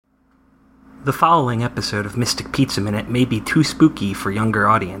The following episode of Mystic Pizza Minute may be too spooky for younger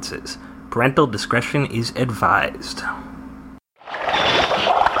audiences. Parental discretion is advised.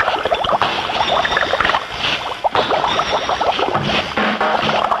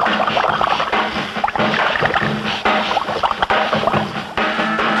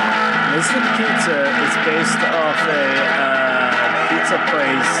 Mystic Pizza is based off a pizza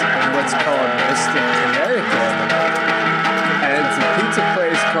place in what's called Mystic, Connecticut. And it's a pizza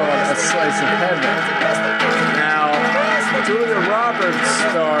place called A Slice of Heaven. Now, Julia Roberts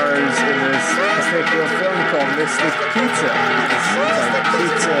stars in this particular film called Mystic Pizza. It's like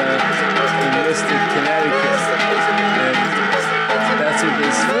pizza in Mystic, Connecticut. And that's what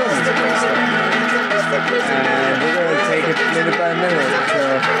this film is based on. And we're going to take it minute by minute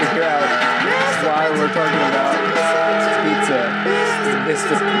to figure out why we're talking about pizza in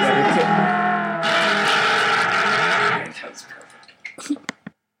Mystic, Connecticut.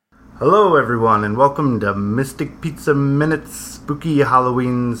 Hello everyone and welcome to Mystic Pizza Minute's Spooky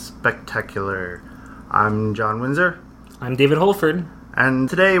Halloween Spectacular. I'm John Windsor. I'm David Holford. And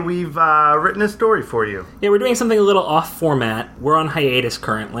today we've written a story for you. Yeah, we're doing something a little off format. We're on hiatus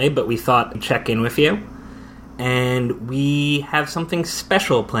currently, but we thought we'd check in with you. And we have something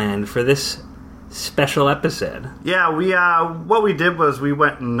special planned for this special episode. Yeah, what we did was we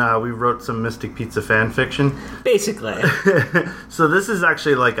went and we wrote some Mystic Pizza fan fiction. Basically. So this is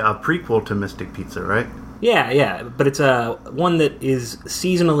actually like a prequel to Mystic Pizza, right? Yeah, but it's one that is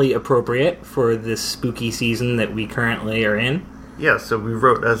seasonally appropriate for this spooky season that we currently are in. Yeah, so we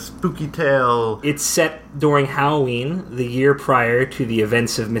wrote a spooky tale. It's set during Halloween, the year prior to the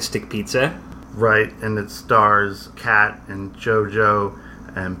events of Mystic Pizza. Right, and it stars Kat and JoJo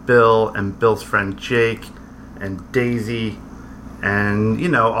and Bill's friend Jake and Daisy and, you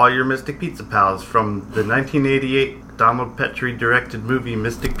know, all your Mystic Pizza pals from the 1988 Donald Petrie directed movie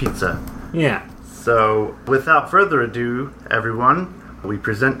Mystic Pizza. Yeah. So, without further ado, everyone, we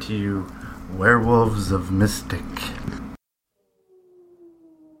present to you Werewolves of Mystic.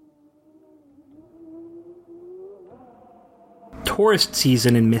 Tourist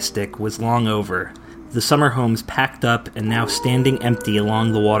season in Mystic was long over. The summer homes packed up and now standing empty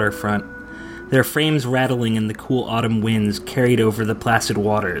along the waterfront, their frames rattling in the cool autumn winds carried over the placid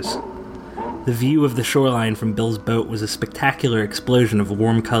waters. The view of the shoreline from Bill's boat was a spectacular explosion of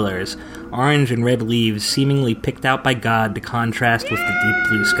warm colors, orange and red leaves seemingly picked out by God to contrast with the deep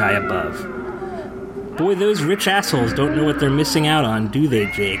blue sky above. Boy, those rich assholes don't know what they're missing out on, do they,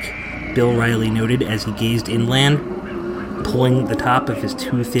 Jake? Bill Riley noted as he gazed inland, pulling the top of his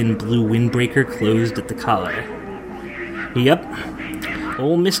too-thin blue windbreaker closed at the collar. Yep.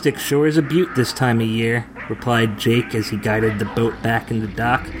 Old Mystic sure is a beaut this time of year, replied Jake as he guided the boat back in the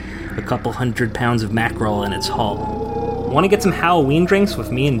dock, a couple 100 pounds of mackerel in its hull. Want to get some Halloween drinks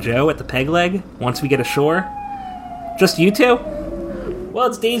with me and Joe at the Peg Leg once we get ashore? Just you two? Well,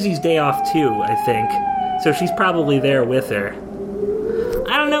 it's Daisy's day off too, I think, so she's probably there with her.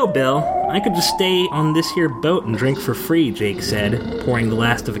 I don't know, Bill. I could just stay on this here boat and drink for free, Jake said, pouring the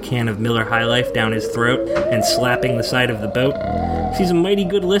last of a can of Miller High Life down his throat and slapping the side of the boat. She's a mighty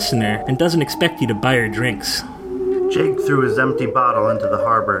good listener and doesn't expect you to buy her drinks. Jake threw his empty bottle into the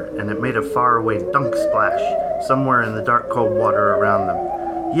harbor, and it made a faraway dunk splash somewhere in the dark cold water around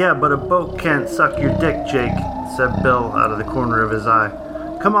them. Yeah, but a boat can't suck your dick, Jake, said Bill out of the corner of his eye.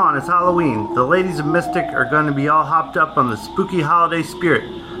 Come on, it's Halloween. The ladies of Mystic are going to be all hopped up on the spooky holiday spirit.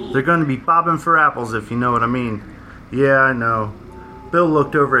 They're going to be bobbing for apples, if you know what I mean. Yeah, I know. Bill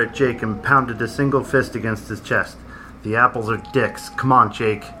looked over at Jake and pounded a single fist against his chest. The apples are dicks. Come on,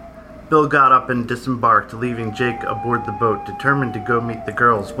 Jake. Bill got up and disembarked, leaving Jake aboard the boat, determined to go meet the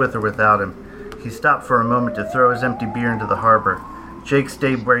girls, with or without him. He stopped for a moment to throw his empty beer into the harbor. Jake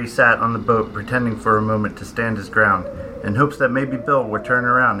stayed where he sat on the boat, pretending for a moment to stand his ground, in hopes that maybe Bill would turn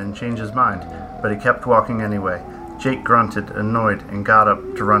around and change his mind, but he kept walking anyway. Jake grunted, annoyed, and got up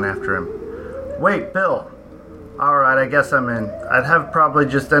to run after him. Wait, Bill! Alright, I guess I'm in. I'd have probably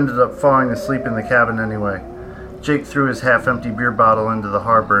just ended up falling asleep in the cabin anyway. Jake threw his half-empty beer bottle into the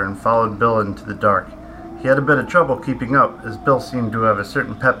harbor and followed Bill into the dark. He had a bit of trouble keeping up, as Bill seemed to have a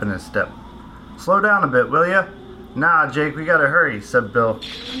certain pep in his step. Slow down a bit, will ya? Nah, Jake, we gotta hurry, said Bill.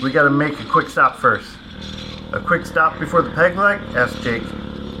 We gotta make a quick stop first. A quick stop before the Peg Leg? Asked Jake.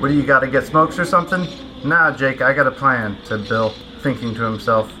 What do you gotta get smokes or something? Nah, Jake, I got a plan, said Bill, thinking to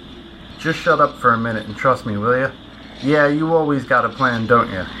himself. Just shut up for a minute and trust me, will ya? Yeah, you always got a plan,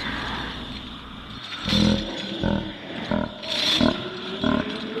 don't ya?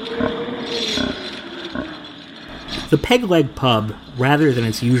 The Peg Leg pub, rather than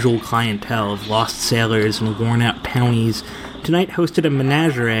its usual clientele of lost sailors and worn-out townies, tonight hosted a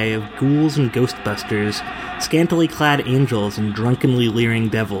menagerie of ghouls and ghostbusters, scantily clad angels and drunkenly leering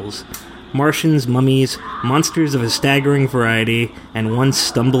devils, Martians, mummies, monsters of a staggering variety, and one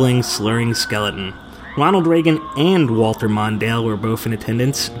stumbling, slurring skeleton. Ronald Reagan and Walter Mondale were both in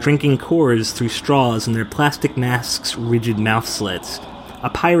attendance, drinking Coors through straws in their plastic masks' rigid mouth slits. A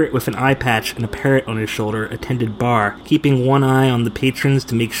pirate with an eye patch and a parrot on his shoulder attended bar, keeping one eye on the patrons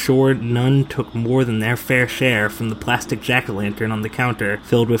to make sure none took more than their fair share from the plastic jack-o'-lantern on the counter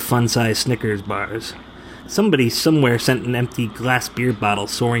filled with fun-sized Snickers bars. Somebody somewhere sent an empty glass beer bottle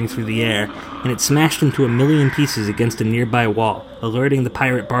soaring through the air, and it smashed into a million pieces against a nearby wall, alerting the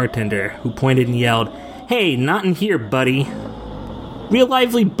pirate bartender, who pointed and yelled, "Hey, not in here, buddy!" "Real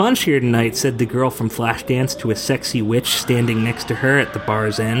lively bunch here tonight," said the girl from Flashdance to a sexy witch standing next to her at the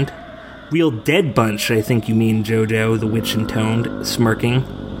bar's end. "Real dead bunch, I think you mean, Jojo," the witch intoned, smirking.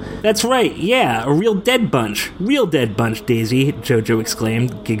 "That's right, yeah, a real dead bunch, Daisy," Jojo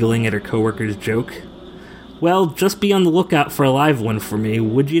exclaimed, giggling at her coworker's joke. "Well, just be on the lookout for a live one for me,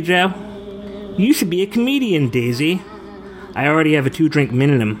 would you, Joe?" "You should be a comedian, Daisy." "I already have a 2-drink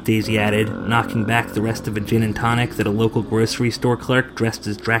minimum," Daisy added, knocking back the rest of a gin and tonic that a local grocery store clerk dressed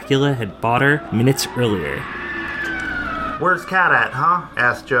as Dracula had bought her minutes earlier. "Where's Kat at, huh?"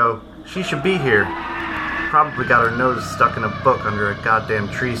 asked Joe. "She should be here. Probably got her nose stuck in a book under a goddamn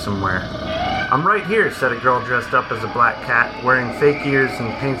tree somewhere." "I'm right here," said a girl dressed up as a black cat, wearing fake ears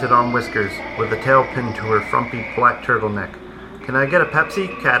and painted-on whiskers, with a tail pinned to her frumpy black turtleneck. "Can I get a Pepsi?"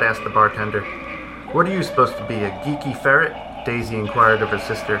 Kat asked the bartender. "What are you supposed to be, a geeky ferret?" Daisy inquired of her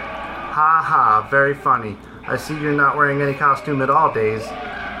sister. "Ha ha, very funny. I see you're not wearing any costume at all, Daisy.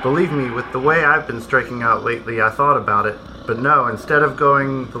 Believe me, with the way I've been striking out lately, I thought about it. But no, instead of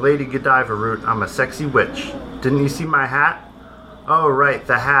going the Lady Godiva route, I'm a sexy witch. Didn't you see my hat?" "Oh, right,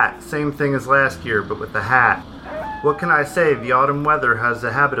 the hat. Same thing as last year, but with the hat. What can I say? The autumn weather has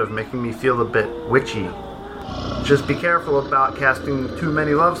a habit of making me feel a bit witchy. Just be careful about casting too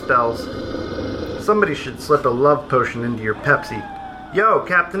many love spells. Somebody should slip a love potion into your Pepsi. Yo,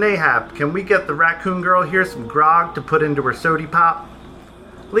 Captain Ahab, can we get the raccoon girl here some grog to put into her sody pop?"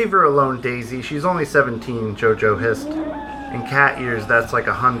 "Leave her alone, Daisy. She's only 17, Jojo hissed. "In cat ears, that's like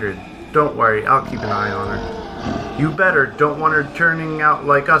 100. Don't worry, I'll keep an eye on her." "You better. Don't want her turning out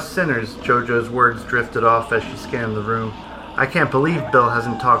like us sinners," Jojo's words drifted off as she scanned the room. "I can't believe Bill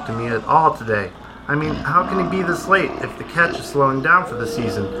hasn't talked to me at all today. I mean, how can he be this late if the catch is slowing down for the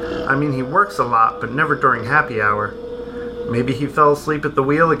season? I mean, he works a lot, but never during happy hour." "Maybe he fell asleep at the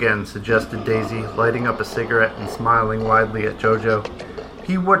wheel again," suggested Daisy, lighting up a cigarette and smiling widely at Jojo.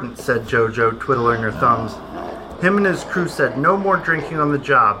 "He wouldn't," said Jojo, twiddling her thumbs. "Him and his crew said no more drinking on the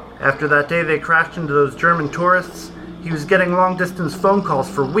job. After that day they crashed into those German tourists, he was getting long-distance phone calls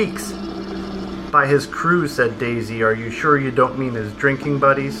for weeks." "By his crew," said Daisy. "Are you sure you don't mean his drinking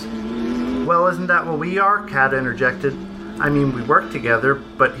buddies?" "Well, isn't that what we are?" Kat interjected. "I mean, we work together,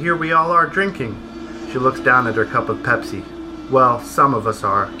 but here we all are drinking." She looks down at her cup of Pepsi. "Well, some of us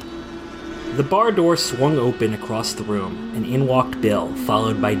are." The bar door swung open across the room, and in walked Bill,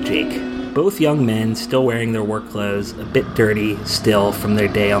 followed by Jake. Both young men, still wearing their work clothes, a bit dirty still from their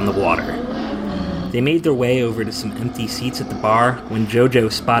day on the water. They made their way over to some empty seats at the bar when Jojo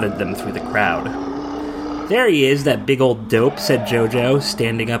spotted them through the crowd. "There he is, that big old dope," said Jojo,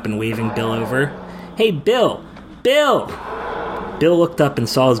 standing up and waving Bill over. "Hey, Bill! Bill!" Bill looked up and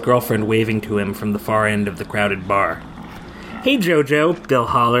saw his girlfriend waving to him from the far end of the crowded bar. "Hey, Jojo," Bill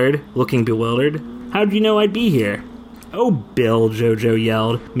hollered, looking bewildered. "How'd you know I'd be here?" "Oh, Bill," Jojo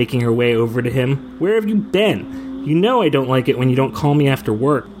yelled, making her way over to him. "Where have you been? You know I don't like it when you don't call me after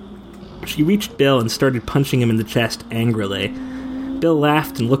work." She reached Bill and started punching him in the chest angrily. Bill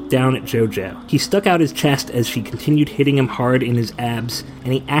laughed and looked down at Jojo. He stuck out his chest as she continued hitting him hard in his abs,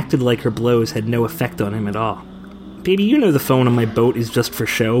 and he acted like her blows had no effect on him at all. "Baby, you know the phone on my boat is just for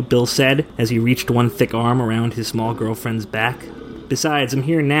show," Bill said, as he reached one thick arm around his small girlfriend's back. "Besides, I'm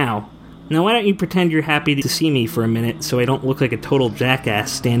here now. Now why don't you pretend you're happy to see me for a minute so I don't look like a total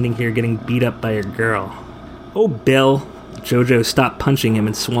jackass standing here getting beat up by your girl." "Oh, Bill." Jojo stopped punching him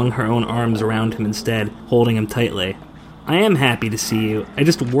and swung her own arms around him instead, holding him tightly. "I am happy to see you. I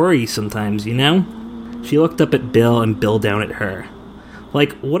just worry sometimes, you know?" She looked up at Bill and Bill down at her.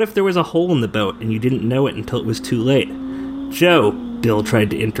 "Like, what if there was a hole in the boat and you didn't know it until it was too late?" "Joe," Bill tried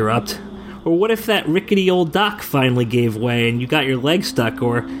to interrupt. "Or what if that rickety old dock finally gave way and you got your leg stuck,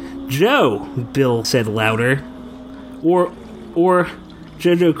 or..." "Joe," Bill said louder. Or,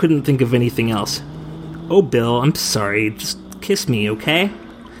 Jojo couldn't think of anything else. "Oh, Bill, I'm sorry. Just kiss me, okay?"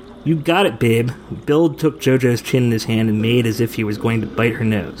 "You got it, babe." Bill took Jojo's chin in his hand and made as if he was going to bite her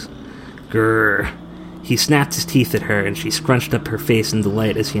nose. "Grrr." He snapped his teeth at her, and she scrunched up her face in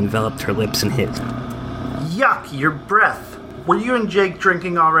delight as he enveloped her lips in his. Yuck, your breath. Were you and Jake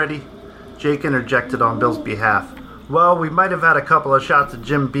drinking already? Jake interjected on Bill's behalf. Well, we might have had a couple of shots of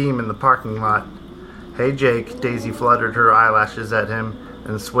Jim Beam in the parking lot. Hey, Jake. Daisy fluttered her eyelashes at him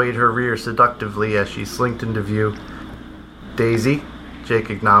and swayed her rear seductively as she slinked into view. Daisy, Jake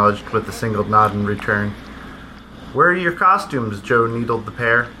acknowledged with a single nod in return. Where are your costumes? Joe needled the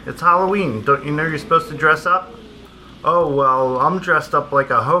pair. It's Halloween. Don't you know you're supposed to dress up? Oh, well, I'm dressed up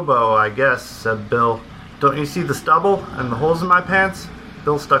like a hobo, I guess, said Bill. Don't you see the stubble and the holes in my pants?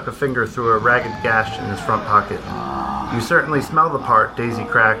 Bill stuck a finger through a ragged gash in his front pocket. You certainly smell the part, Daisy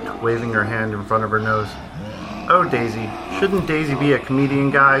cracked, waving her hand in front of her nose. Oh, Daisy. Shouldn't Daisy be a comedian,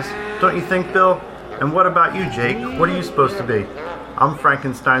 guys? Don't you think, Bill? And what about you, Jake? What are you supposed to be? I'm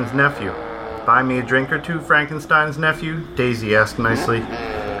Frankenstein's nephew. Buy me a drink or two, Frankenstein's nephew? Daisy asked nicely.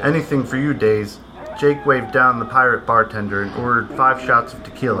 Anything for you, Daisy. Jake waved down the pirate bartender and ordered 5 shots of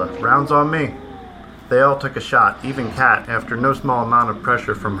tequila. Rounds on me. They all took a shot, even Kat, after no small amount of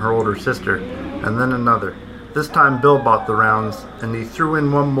pressure from her older sister, and then another. This time Bill bought the rounds, and he threw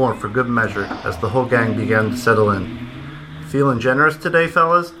in one more for good measure as the whole gang began to settle in. Feeling generous today,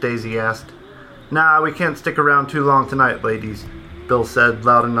 fellas? Daisy asked. Nah, we can't stick around too long tonight, ladies, Bill said,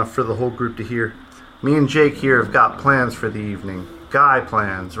 loud enough for the whole group to hear. Me and Jake here have got plans for the evening. Guy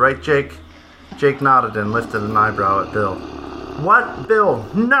plans, right, Jake? Jake nodded and lifted an eyebrow at Bill. What? Bill?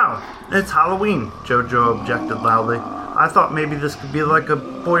 No! It's Halloween, JoJo objected loudly. I thought maybe this could be like a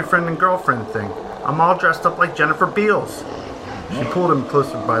boyfriend and girlfriend thing. I'm all dressed up like Jennifer Beals. She pulled him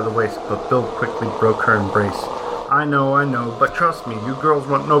closer by the waist, but Bill quickly broke her embrace. I know, but trust me, you girls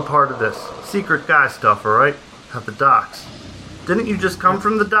want no part of this. Secret guy stuff, alright? At the docks. Didn't you just come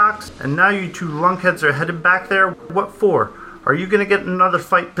from the docks? And now you two lunkheads are headed back there? What for? Are you gonna get in another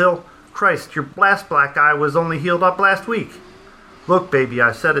fight, Bill? Christ, your blast black eye was only healed up last week. Look, baby,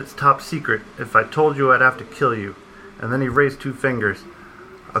 I said it's top secret. If I told you, I'd have to kill you. And then he raised 2 fingers.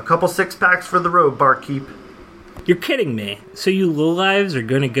 A couple 6-packs for the road, barkeep. You're kidding me. So you lowlives are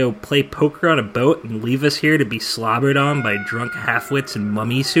gonna go play poker on a boat and leave us here to be slobbered on by drunk halfwits in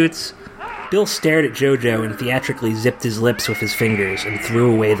mummy suits? Bill stared at JoJo and theatrically zipped his lips with his fingers and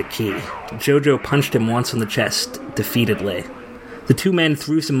threw away the key. JoJo punched him once on the chest, defeatedly. The 2 men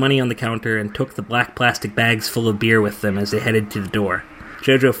threw some money on the counter and took the black plastic bags full of beer with them as they headed to the door.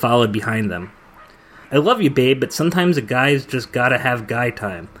 JoJo followed behind them. I love you, babe, but sometimes a guy's just gotta have guy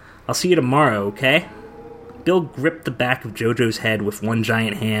time. I'll see you tomorrow, okay? Bill gripped the back of JoJo's head with one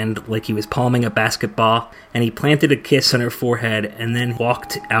giant hand like he was palming a basketball, and he planted a kiss on her forehead and then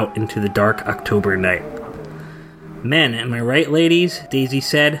walked out into the dark October night. Men, am I right, ladies? Daisy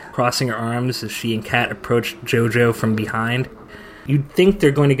said, crossing her arms as she and Kat approached JoJo from behind. You'd think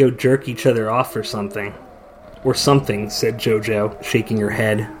they're going to go jerk each other off or something. Or something, said JoJo, shaking her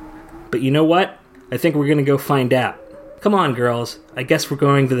head. But you know what? I think we're going to go find out. Come on, girls. I guess we're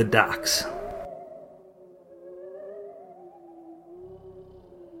going to the docks.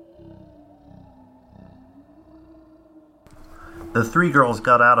 The 3 girls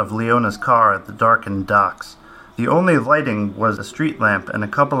got out of Leona's car at the darkened docks. The only lighting was a street lamp and a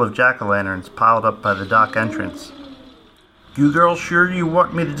couple of jack-o'-lanterns piled up by the dock entrance. You girls sure you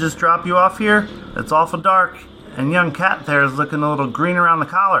want me to just drop you off here? It's awful dark, and young Kat there is looking a little green around the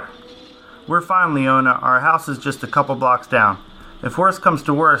collar. We're fine, Leona. Our house is just a couple blocks down. If worse comes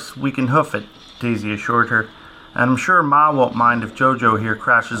to worse, we can hoof it, Daisy assured her. And I'm sure Ma won't mind if JoJo here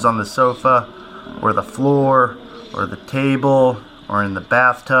crashes on the sofa, or the floor, or the table, or in the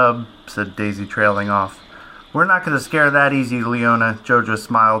bathtub, said Daisy, trailing off. We're not going to scare that easy, Leona, JoJo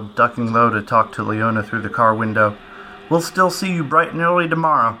smiled, ducking low to talk to Leona through the car window. We'll still see you bright and early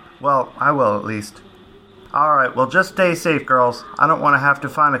tomorrow. Well, I will at least. Alright, well just stay safe, girls. I don't want to have to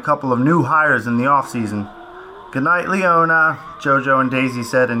find a couple of new hires in the off-season. Good night, Leona, JoJo and Daisy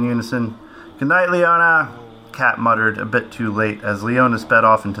said in unison. Good night, Leona, Kat muttered a bit too late as Leona sped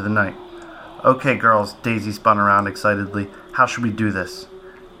off into the night. Okay, girls, Daisy spun around excitedly. How should we do this?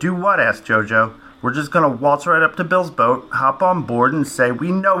 Do what? Asked JoJo. We're just gonna waltz right up to Bill's boat, hop on board, and say,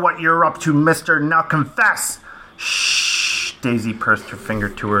 We know what you're up to, mister, now confess! Shh! Daisy pursed her finger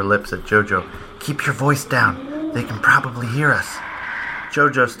to her lips at JoJo. Keep your voice down. They can probably hear us.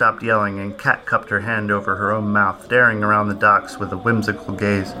 JoJo stopped yelling, and Kat cupped her hand over her own mouth, staring around the docks with a whimsical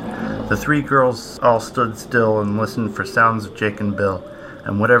gaze. The 3 girls all stood still and listened for sounds of Jake and Bill,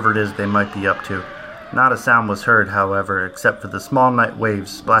 and whatever it is they might be up to. Not a sound was heard, however, except for the small night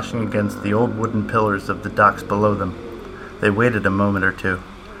waves splashing against the old wooden pillars of the docks below them. They waited a moment or two.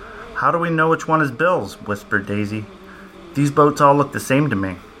 How do we know which one is Bill's? Whispered Daisy. These boats all look the same to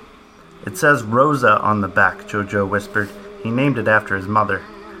me. It says Rosa on the back, Jojo whispered. He named it after his mother.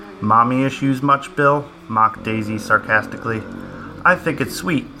 Mommy issues much, Bill? Mocked Daisy sarcastically. I think it's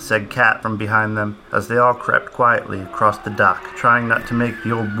sweet, said Kat from behind them, as they all crept quietly across the dock, trying not to make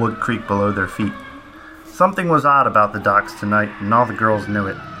the old wood creak below their feet. Something was odd about the docks tonight, and all the girls knew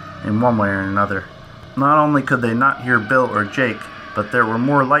it, in one way or another. Not only could they not hear Bill or Jake, but there were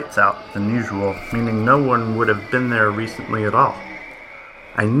more lights out than usual, meaning no one would have been there recently at all.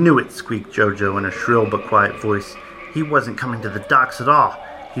 I knew it, squeaked Jojo in a shrill but quiet voice. He wasn't coming to the docks at all.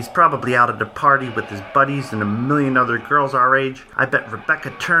 He's probably out at a party with his buddies and a million other girls our age. I bet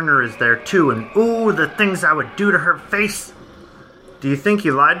Rebecca Turner is there too, and ooh, the things I would do to her face! Do you think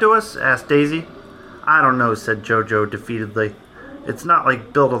he lied to us? Asked Daisy. I don't know, said Jojo defeatedly. It's not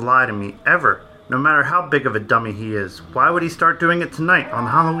like Bill to lie to me, ever. No matter how big of a dummy he is. Why would he start doing it tonight, on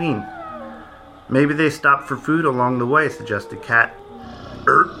Halloween? Maybe they stopped for food along the way, suggested Kat.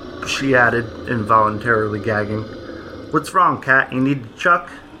 She added, involuntarily gagging. What's wrong, Kat? You need to chuck?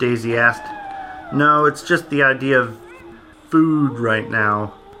 Daisy asked. No, it's just the idea of food right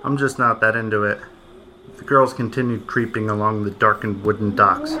now. I'm just not that into it. The girls continued creeping along the darkened wooden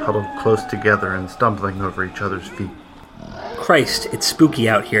docks, huddled close together and stumbling over each other's feet. Christ, it's spooky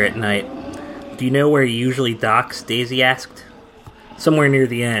out here at night. Do you know where he usually docks? Daisy asked. Somewhere near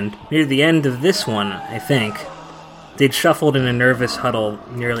the end. Near the end of this one, I think. They'd shuffled in a nervous huddle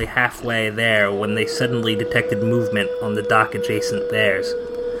nearly halfway there when they suddenly detected movement on the dock adjacent theirs.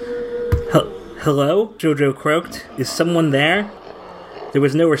 Hello? Jojo croaked. Is someone there? There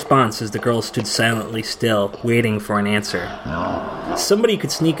was no response as the girls stood silently still, waiting for an answer. Somebody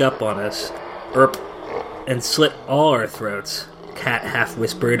could sneak up on us, and slit all our throats, Kat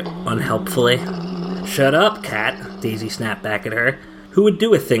half-whispered unhelpfully. Shut up, Kat, Daisy snapped back at her. Who would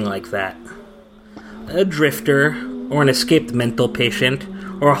do a thing like that? A drifter, or an escaped mental patient,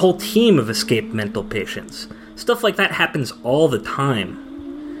 or a whole team of escaped mental patients. Stuff like that happens all the time.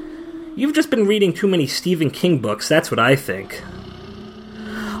 You've just been reading too many Stephen King books, that's what I think.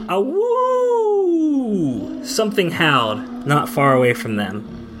 Awoo! Something howled, not far away from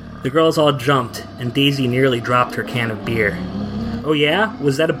them. The girls all jumped, and Daisy nearly dropped her can of beer. Oh yeah?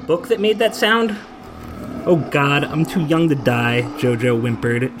 Was that a book that made that sound? Oh God, I'm too young to die, Jojo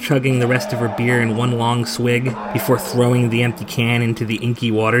whimpered, chugging the rest of her beer in one long swig before throwing the empty can into the inky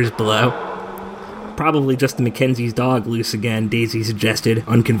waters below. Probably just the Mackenzie's dog loose again, Daisy suggested,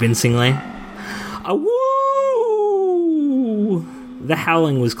 unconvincingly. Awoo! The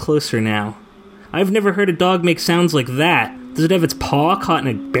howling was closer now. I've never heard a dog make sounds like that. Does it have its paw caught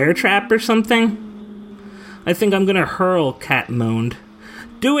in a bear trap or something? I think I'm gonna hurl, Kat moaned.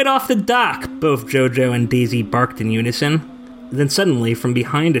 Do it off the dock, both Jojo and Daisy barked in unison. Then suddenly, from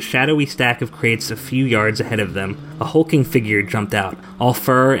behind a shadowy stack of crates a few yards ahead of them, a hulking figure jumped out, all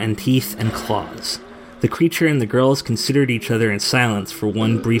fur and teeth and claws. The creature and the girls considered each other in silence for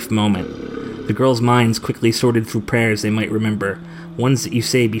one brief moment. The girls' minds quickly sorted through prayers they might remember, ones that you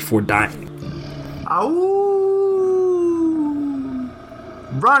say before dying. Ow!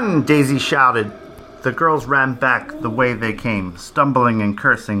 Run, Daisy shouted. The girls ran back the way they came, stumbling and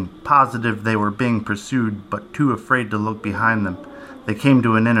cursing, positive they were being pursued, but too afraid to look behind them. They came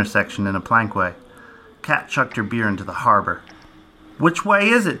to an intersection in a plankway. Kat chucked her beer into the harbor. Which way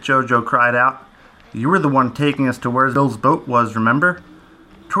is it? Jojo cried out. You were the one taking us to where Bill's boat was, remember?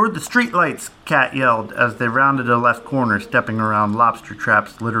 Toward the streetlights, Kat yelled as they rounded a left corner, stepping around lobster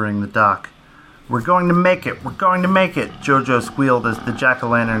traps littering the dock. We're going to make it! We're going to make it! Jojo squealed as the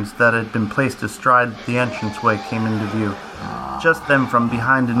jack-o'-lanterns that had been placed astride the entranceway came into view. Just then, from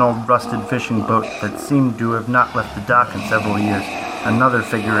behind an old rusted fishing boat that seemed to have not left the dock in several years, another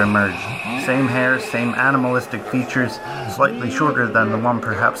figure emerged. Same hair, same animalistic features, slightly shorter than the one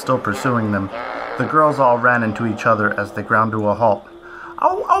perhaps still pursuing them. The girls all ran into each other as they ground to a halt.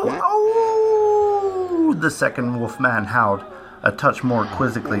 Ow, ow, ow! The second wolfman howled, a touch more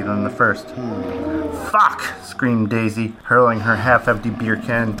quizzically than the first. Fuck! Screamed Daisy, hurling her half-empty beer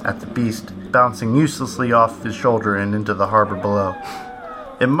can at the beast, bouncing uselessly off his shoulder and into the harbor below.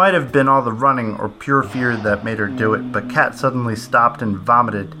 It might have been all the running or pure fear that made her do it, but Kat suddenly stopped and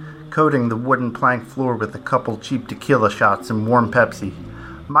vomited, coating the wooden plank floor with a couple cheap tequila shots and warm Pepsi.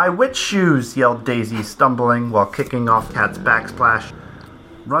 My witch shoes! Yelled Daisy, stumbling while kicking off Kat's backsplash.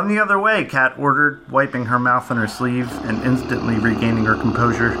 Run the other way, Kat ordered, wiping her mouth on her sleeve and instantly regaining her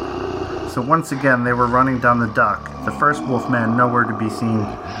composure. So once again they were running down the dock, the first wolfman nowhere to be seen.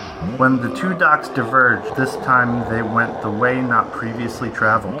 When the two docks diverged, this time they went the way not previously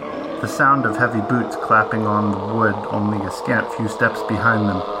traveled, the sound of heavy boots clapping on the wood only a scant few steps behind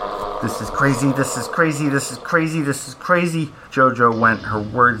them. This is crazy, this is crazy, this is crazy, this is crazy, Jojo went, her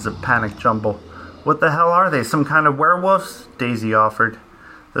words a panic jumble. What the hell are they, some kind of werewolves? Daisy offered.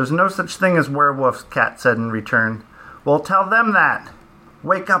 There's no such thing as werewolves, Kat said in return. Well, tell them that.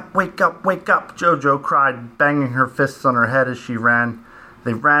 Wake up, wake up, wake up, Jojo cried, banging her fists on her head as she ran.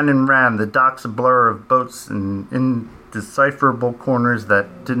 They ran and ran, the docks a blur of boats and indecipherable corners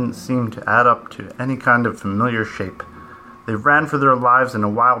that didn't seem to add up to any kind of familiar shape. They ran for their lives in a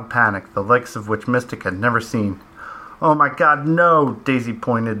wild panic, the likes of which Mystic had never seen. Oh my God, no! Daisy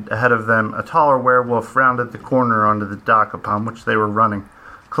pointed. Ahead of them, a taller werewolf rounded the corner onto the dock upon which they were running,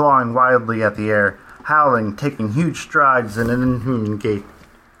 clawing wildly at the air, howling, taking huge strides in an inhuman gait.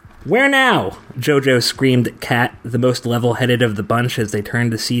 Where now? Jojo screamed at Kat, the most level-headed of the bunch, as they turned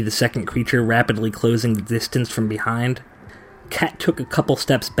to see the second creature rapidly closing the distance from behind. Kat took a couple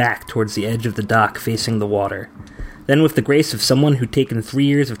steps back towards the edge of the dock facing the water. Then, with the grace of someone who'd taken 3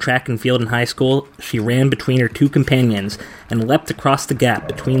 years of track and field in high school, she ran between her two companions and leapt across the gap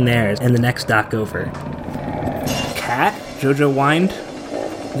between theirs and the next dock over. Kat? Jojo whined.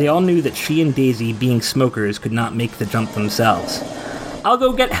 They all knew that she and Daisy, being smokers, could not make the jump themselves. I'll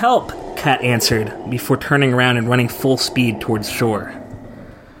go get help, Kat answered, before turning around and running full speed towards shore.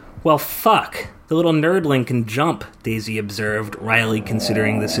 Well, fuck. The little nerdling can jump, Daisy observed, wryly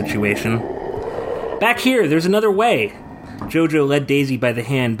considering the situation. Back here, there's another way. Jojo led Daisy by the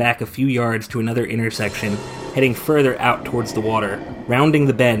hand back a few yards to another intersection, heading further out towards the water, rounding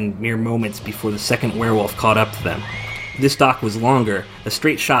the bend mere moments before the second werewolf caught up to them. This dock was longer, a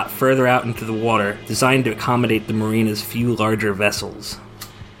straight shot further out into the water, designed to accommodate the marina's few larger vessels.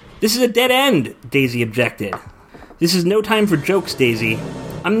 This is a dead end, Daisy objected. This is no time for jokes, Daisy.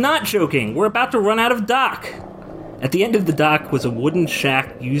 I'm not joking, we're about to run out of dock. At the end of the dock was a wooden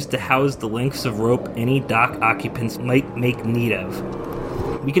shack used to house the lengths of rope any dock occupants might make need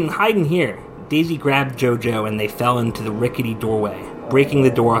of. We can hide in here. Daisy grabbed Jojo and they fell into the rickety doorway, breaking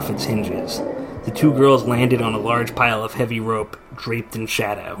the door off its hinges. The two girls landed on a large pile of heavy rope, draped in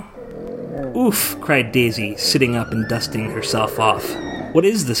shadow. Oof, cried Daisy, sitting up and dusting herself off. What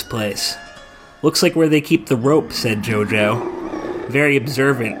is this place? Looks like where they keep the rope, said Jojo. Very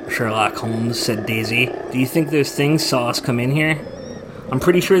observant, Sherlock Holmes, said Daisy. Do you think those things saw us come in here? I'm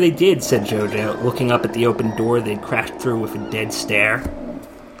pretty sure they did, said Jojo, looking up at the open door they'd crashed through with a dead stare.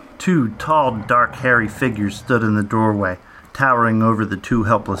 Two tall, dark, hairy figures stood in the doorway, towering over the two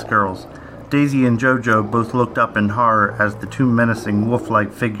helpless girls. Daisy and Jojo both looked up in horror as the two menacing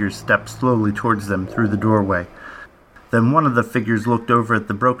wolf-like figures stepped slowly towards them through the doorway. Then one of the figures looked over at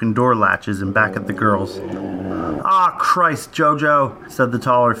the broken door latches and back at the girls. Ah, Christ, Jojo, said the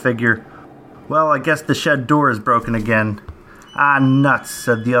taller figure. Well, I guess the shed door is broken again. Ah, nuts,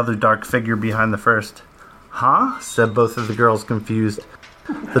 said the other dark figure behind the first. Huh? Said both of the girls, confused.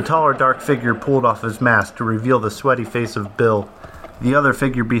 The taller dark figure pulled off his mask to reveal the sweaty face of Bill. The other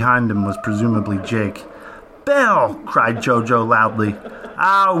figure behind him was presumably Jake. Bill! Cried Jojo loudly.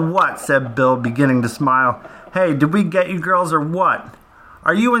 Ah, what? Said Bill, beginning to smile. Hey, did we get you girls or what?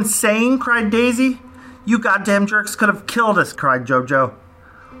 Are you insane? Cried Daisy. You goddamn jerks could have killed us, cried Jojo.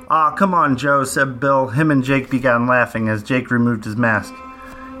 Ah, come on, Joe, said Bill. Him and Jake began laughing as Jake removed his mask.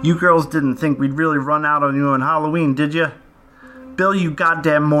 You girls didn't think we'd really run out on you on Halloween, did you? Bill, you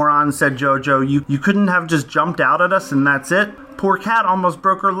goddamn moron, said Jojo. You couldn't have just jumped out at us and that's it? Poor Kat almost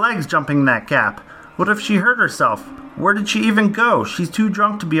broke her legs jumping that gap. What if she hurt herself? Where did she even go? She's too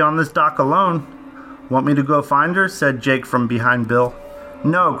drunk to be on this dock alone. Want me to go find her? Said Jake from behind Bill.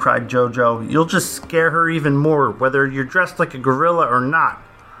 No, cried Jojo. You'll just scare her even more, whether you're dressed like a gorilla or not.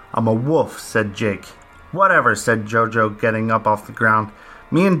 I'm a wolf, said Jake. Whatever, said Jojo, getting up off the ground.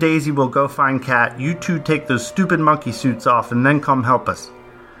 Me and Daisy will go find Kat. You two take those stupid monkey suits off and then come help us.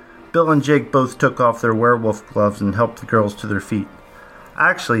 Bill and Jake both took off their werewolf gloves and helped the girls to their feet.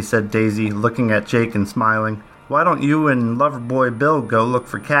 Actually, said Daisy, looking at Jake and smiling, why don't you and Loverboy Bill go look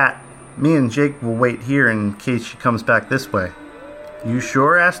for Kat? Me and Jake will wait here in case she comes back this way. You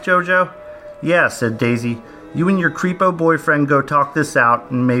sure? Asked Jojo. Yeah, said Daisy. You and your creepo boyfriend go talk this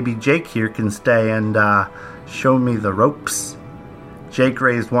out, and maybe Jake here can stay and, show me the ropes. Jake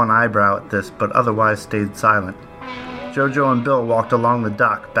raised one eyebrow at this, but otherwise stayed silent. Jojo and Bill walked along the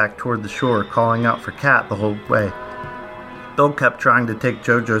dock back toward the shore, calling out for Kat the whole way. Bill kept trying to take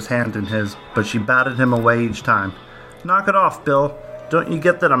Jojo's hand in his, but she batted him away each time. Knock it off, Bill. Don't you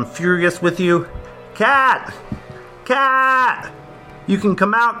get that I'm furious with you? Kat! Kat! You can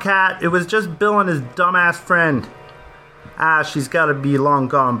come out, Kat. It was just Bill and his dumbass friend. Ah, she's gotta be long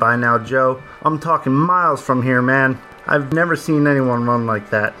gone by now, Joe. I'm talking miles from here, man. I've never seen anyone run like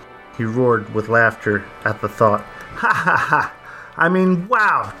that. He roared with laughter at the thought. Ha ha ha! I mean,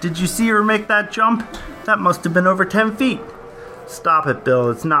 wow, did you see her make that jump? That must have been over 10 feet. Stop it, Bill,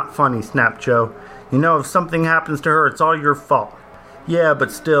 it's not funny, snapped Joe. You know, if something happens to her, it's all your fault. Yeah,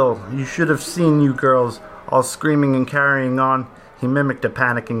 but still, you should have seen you girls, all screaming and carrying on. He mimicked a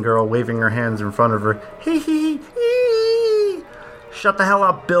panicking girl, waving her hands in front of her. Hee hee hee! Shut the hell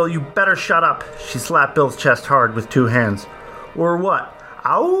up, Bill, you better shut up. She slapped Bill's chest hard with 2 hands. Or what?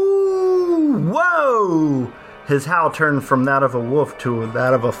 Ow! Whoa! His howl turned from that of a wolf to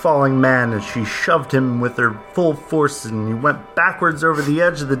that of a falling man as she shoved him with her full force, and he went backwards over the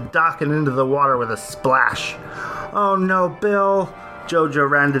edge of the dock and into the water with a splash. Oh no, Bill! Jojo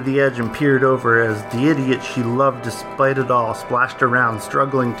ran to the edge and peered over as the idiot she loved despite it all splashed around,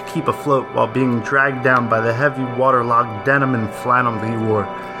 struggling to keep afloat while being dragged down by the heavy waterlogged denim and flannel he wore.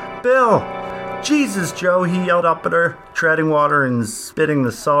 Bill! Jesus, Joe, he yelled up at her, treading water and spitting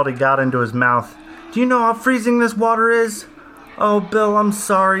the salt he got into his mouth. Do you know how freezing this water is? Oh, Bill, I'm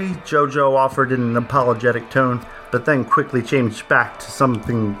sorry, Jojo offered in an apologetic tone, but then quickly changed back to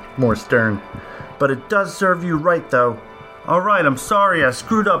something more stern. But it does serve you right, though. All right, I'm sorry, I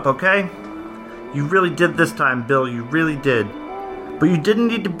screwed up, okay? You really did this time, Bill, you really did. But you didn't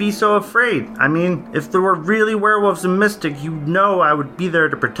need to be so afraid. I mean, if there were really werewolves in Mystic, you'd know I would be there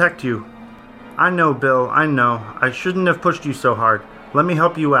to protect you. I know, Bill, I know. I shouldn't have pushed you so hard. Let me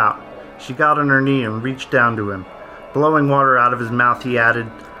help you out. She got on her knee and reached down to him. Blowing water out of his mouth, he added,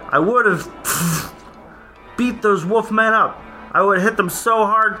 I would have beat those wolf men up. I would have hit them so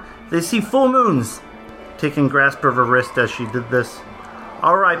hard they see full moons. Taking grasp of her wrist as she did this.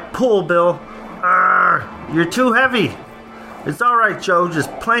 All right, pull, Bill. You're too heavy. It's all right, Joe.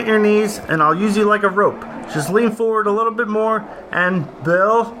 Just plant your knees, and I'll use you like a rope. Just lean forward a little bit more, and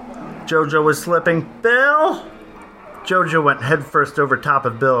Bill. Jojo was slipping. Bill! Jojo went headfirst over top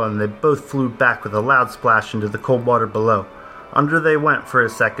of Bill, and they both flew back with a loud splash into the cold water below. Under they went for a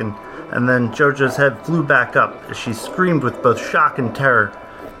second, and then Jojo's head flew back up as she screamed with both shock and terror.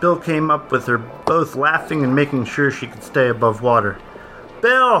 Bill came up with her, both laughing and making sure she could stay above water.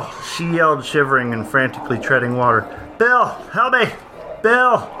 Bill! She yelled, shivering and frantically treading water. Bill! Help me!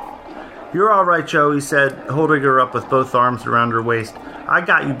 Bill! You're all right, Joe, he said, holding her up with both arms around her waist. I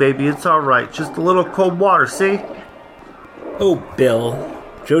got you, baby. It's all right. Just a little cold water, see? Oh, Bill.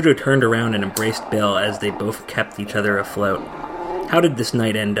 Jojo turned around and embraced Bill as they both kept each other afloat. How did this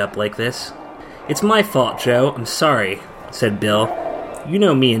night end up like this? It's my fault, Joe. I'm sorry, said Bill. You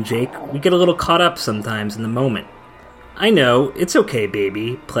know me and Jake. We get a little caught up sometimes in the moment. I know. It's okay,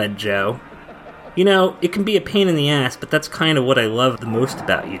 baby, pled Joe. You know, it can be a pain in the ass, but that's kind of what I love the most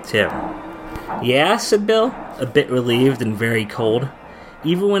about you, too. Yeah, said Bill, a bit relieved and very cold.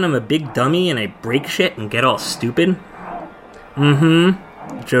 Even when I'm a big dummy and I break shit and get all stupid?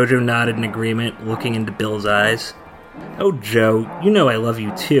 Mm-hmm. Jojo nodded in agreement, looking into Bill's eyes. Oh, Joe, you know I love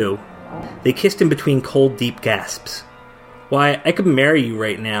you, too. They kissed in between cold, deep gasps. Why, I could marry you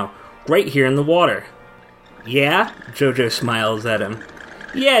right now, right here in the water. Yeah? Jojo smiles at him.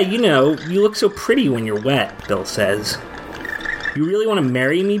 Yeah, you know, you look so pretty when you're wet, Bill says. You really want to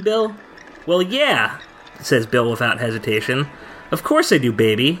marry me, Bill? Well, yeah, says Bill without hesitation. Of course I do,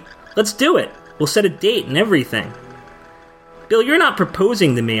 baby. Let's do it. We'll set a date and everything. Bill, you're not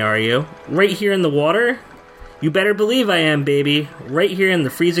proposing to me, are you? Right here in the water? You better believe I am, baby. Right here in the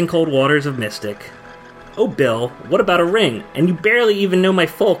freezing cold waters of Mystic. Oh, Bill, what about a ring? And you barely even know my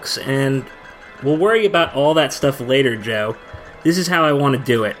folks, and... We'll worry about all that stuff later, Joe. This is how I want to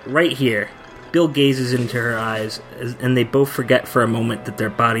do it, right here. Bill gazes into her eyes, and they both forget for a moment that their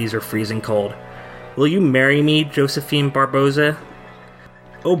bodies are freezing cold. Will you marry me, Josephine Barboza?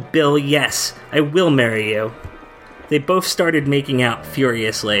 Oh, Bill, yes, I will marry you. They both started making out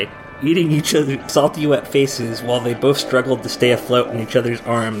furiously, eating each other's salty wet faces while they both struggled to stay afloat in each other's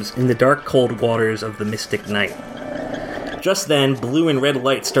arms in the dark cold waters of the Mystic night. Just then, blue and red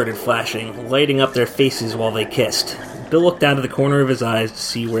lights started flashing, lighting up their faces while they kissed. Bill looked out of the corner of his eyes to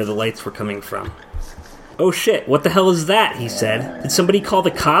see where the lights were coming from. Oh shit, what the hell is that? He said. Did somebody call the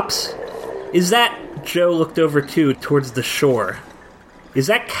cops? Is that... Joe looked over too, towards the shore. Is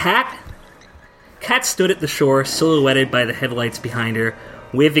that Kat? Kat stood at the shore, silhouetted by the headlights behind her,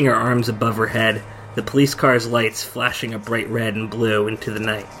 waving her arms above her head, the police car's lights flashing a bright red and blue into the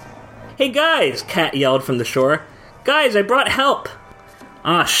night. Hey guys, Kat yelled from the shore. Guys, I brought help!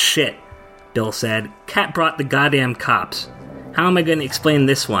 Ah, shit, Bill said. Kat brought the goddamn cops. How am I going to explain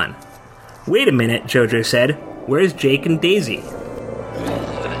this one? Wait a minute, Jojo said. Where's Jake and Daisy?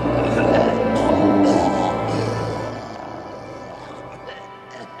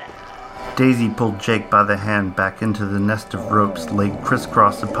 Daisy pulled Jake by the hand back into the nest of ropes laid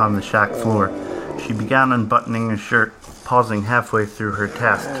crisscross upon the shack floor. She began unbuttoning his shirt, pausing halfway through her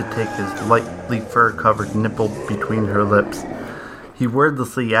task to take his lightly fur-covered nipple between her lips. He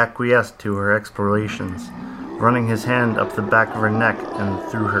wordlessly acquiesced to her explorations, running his hand up the back of her neck and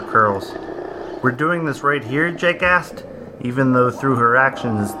through her curls. "We're doing this right here?" Jake asked, even though through her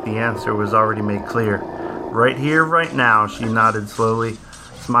actions the answer was already made clear. "Right here, right now," she nodded slowly,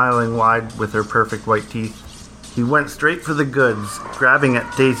 smiling wide with her perfect white teeth. He went straight for the goods, grabbing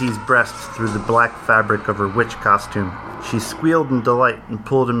at Daisy's breast through the black fabric of her witch costume. She squealed in delight and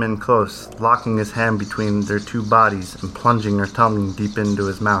pulled him in close, locking his hand between their two bodies and plunging her tongue deep into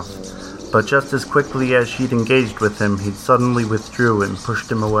his mouth. But just as quickly as she'd engaged with him, he suddenly withdrew and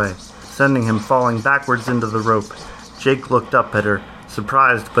pushed him away, sending him falling backwards into the rope. Jake looked up at her,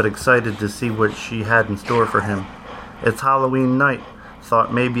 surprised but excited to see what she had in store for him. "It's Halloween night.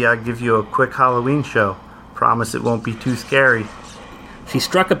 Thought maybe I'd give you a quick Halloween show. Promise it won't be too scary." She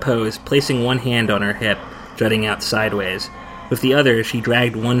struck a pose, placing one hand on her hip, jutting out sideways. With the other, she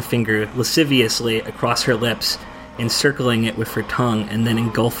dragged one finger lasciviously across her lips, encircling it with her tongue and then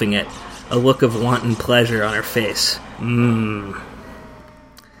engulfing it, a look of wanton pleasure on her face.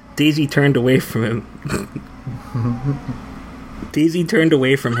 Daisy turned away from him.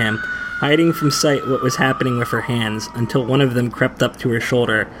 Hiding from sight what was happening with her hands, until one of them crept up to her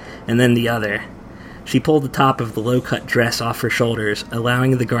shoulder, and then the other. She pulled the top of the low-cut dress off her shoulders,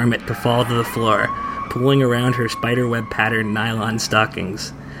 allowing the garment to fall to the floor, pulling around her spiderweb-patterned nylon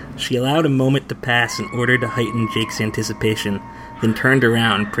stockings. She allowed a moment to pass in order to heighten Jake's anticipation, then turned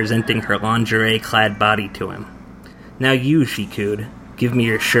around, presenting her lingerie-clad body to him. "Now you," she cooed, "give me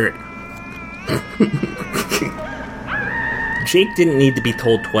your shirt." Jake didn't need to be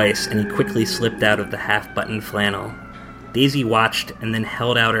told twice, and he quickly slipped out of the half-buttoned flannel. Daisy watched and then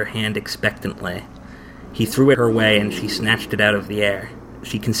held out her hand expectantly. He threw it her way, and she snatched it out of the air.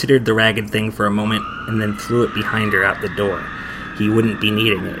 She considered the ragged thing for a moment, and then threw it behind her out the door. He wouldn't be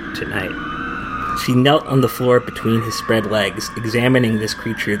needing it tonight. She knelt on the floor between his spread legs, examining this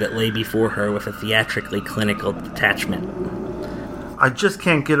creature that lay before her with a theatrically clinical detachment. "I just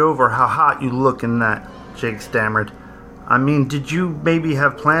can't get over how hot you look in that," Jake stammered. "I mean, did you maybe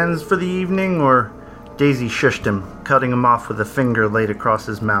have plans for the evening, or—" Daisy shushed him, cutting him off with a finger laid across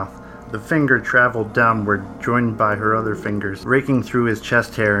his mouth. The finger traveled downward, joined by her other fingers, raking through his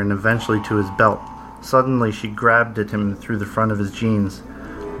chest hair and eventually to his belt. Suddenly she grabbed at him through the front of his jeans.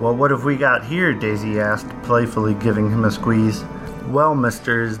 "Well, what have we got here?" Daisy asked, playfully giving him a squeeze. "Well,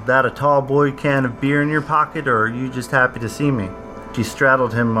 mister, is that a tall boy can of beer in your pocket, or are you just happy to see me?" She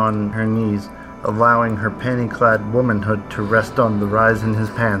straddled him on her knees, allowing her panty-clad womanhood to rest on the rise in his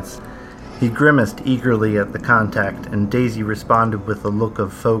pants. He grimaced eagerly at the contact, and Daisy responded with a look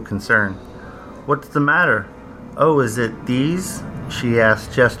of faux concern. "What's the matter? Oh, is it these?" she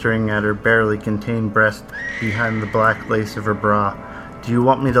asked, gesturing at her barely contained breast behind the black lace of her bra. "Do you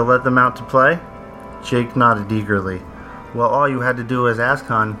want me to let them out to play?" Jake nodded eagerly. "Well, all you had to do was ask,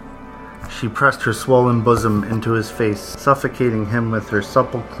 hon." She pressed her swollen bosom into his face, suffocating him with her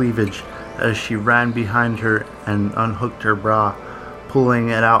supple cleavage as she ran behind her and unhooked her bra, pulling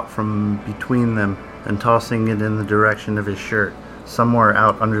it out from between them and tossing it in the direction of his shirt, somewhere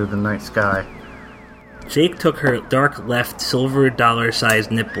out under the night sky. Jake took her dark left silver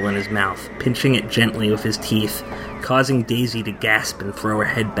dollar-sized nipple in his mouth, pinching it gently with his teeth, causing Daisy to gasp and throw her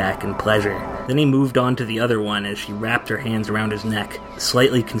head back in pleasure. Then he moved on to the other one as she wrapped her hands around his neck,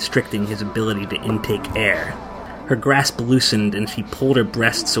 slightly constricting his ability to intake air. Her grasp loosened, and she pulled her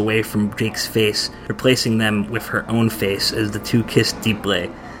breasts away from Jake's face, replacing them with her own face as the two kissed deeply,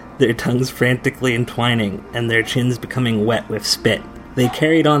 their tongues frantically entwining and their chins becoming wet with spit. They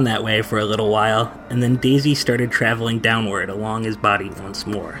carried on that way for a little while, and then Daisy started traveling downward along his body once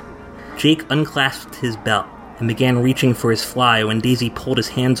more. Jake unclasped his belt and began reaching for his fly when Daisy pulled his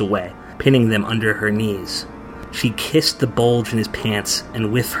hands away, pinning them under her knees. She kissed the bulge in his pants,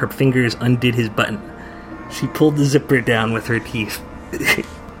 and with her fingers undid his button. She pulled the zipper down with her teeth.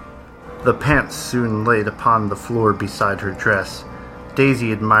 The pants soon laid upon the floor beside her dress.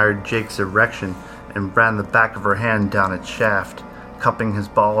 Daisy admired Jake's erection and ran the back of her hand down its shaft, cupping his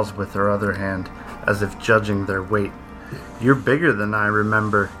balls with her other hand, as if judging their weight. "You're bigger than I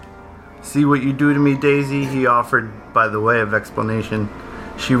remember." "See what you do to me, Daisy?" he offered by the way of explanation.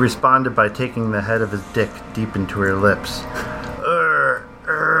 She responded by taking the head of his dick deep into her lips.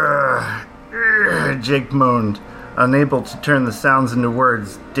 Jake moaned. Unable to turn the sounds into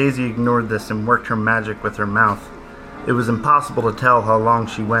words, Daisy ignored this and worked her magic with her mouth. It was impossible to tell how long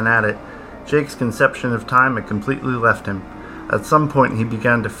she went at it. Jake's conception of time had completely left him. At some point he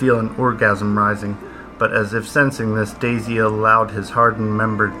began to feel an orgasm rising, but as if sensing this, Daisy allowed his hardened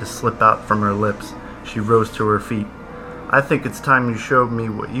member to slip out from her lips. She rose to her feet. I think it's time you showed me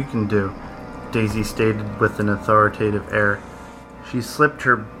what you can do, Daisy stated with an authoritative air. She slipped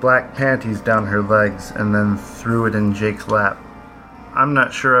her black panties down her legs and then threw it in Jake's lap. I'm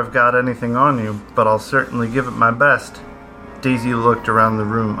not sure I've got anything on you, but I'll certainly give it my best. Daisy looked around the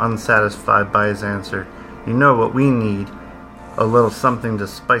room, unsatisfied by his answer. You know what we need? A little something to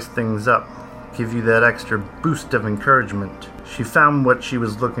spice things up, give you that extra boost of encouragement. She found what she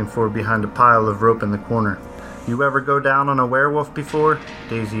was looking for behind a pile of rope in the corner. You ever go down on a werewolf before?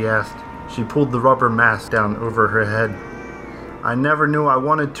 Daisy asked. She pulled the rubber mask down over her head. I never knew I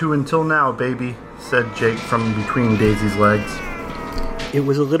wanted to until now, baby, said Jake from between Daisy's legs. It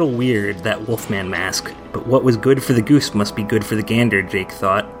was a little weird, that Wolfman mask, but what was good for the goose must be good for the gander, Jake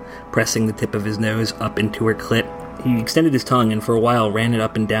thought, pressing the tip of his nose up into her clit. He extended his tongue and for a while ran it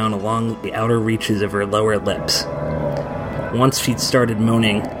up and down along the outer reaches of her lower lips. Once she'd started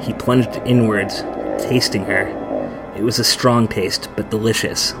moaning, he plunged inwards, tasting her. It was a strong taste, but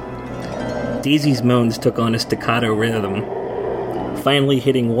delicious. Daisy's moans took on a staccato rhythm, finally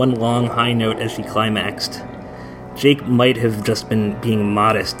hitting one long high note as she climaxed. Jake might have just been being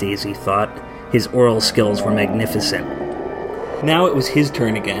modest, Daisy thought. His oral skills were magnificent. Now it was his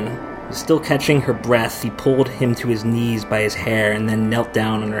turn again. Still catching her breath, he pulled him to his knees by his hair and then knelt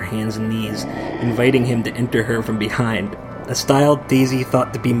down on her hands and knees, inviting him to enter her from behind, a style Daisy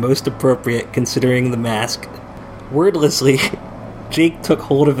thought to be most appropriate considering the mask. Wordlessly, Jake took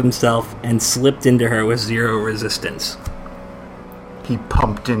hold of himself and slipped into her with zero resistance. He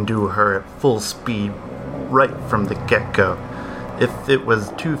pumped into her at full speed right from the get-go. If it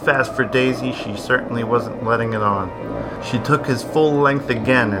was too fast for Daisy, she certainly wasn't letting it on. She took his full length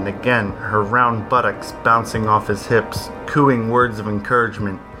again and again, her round buttocks bouncing off his hips, cooing words of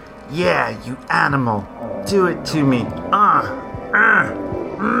encouragement. Yeah, you animal! Do it to me!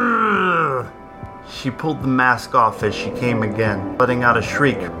 She pulled the mask off as she came again, letting out a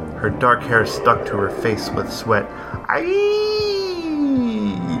shriek. Her dark hair stuck to her face with sweat.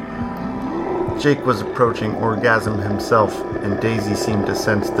 Jake was approaching orgasm himself, and Daisy seemed to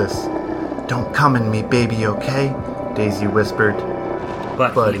sense this. Don't come in me, baby, okay? Daisy whispered.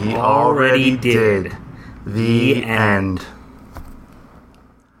 But he already did. The end.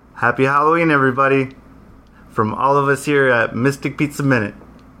 Happy Halloween, everybody. From all of us here at Mystic Pizza Minute.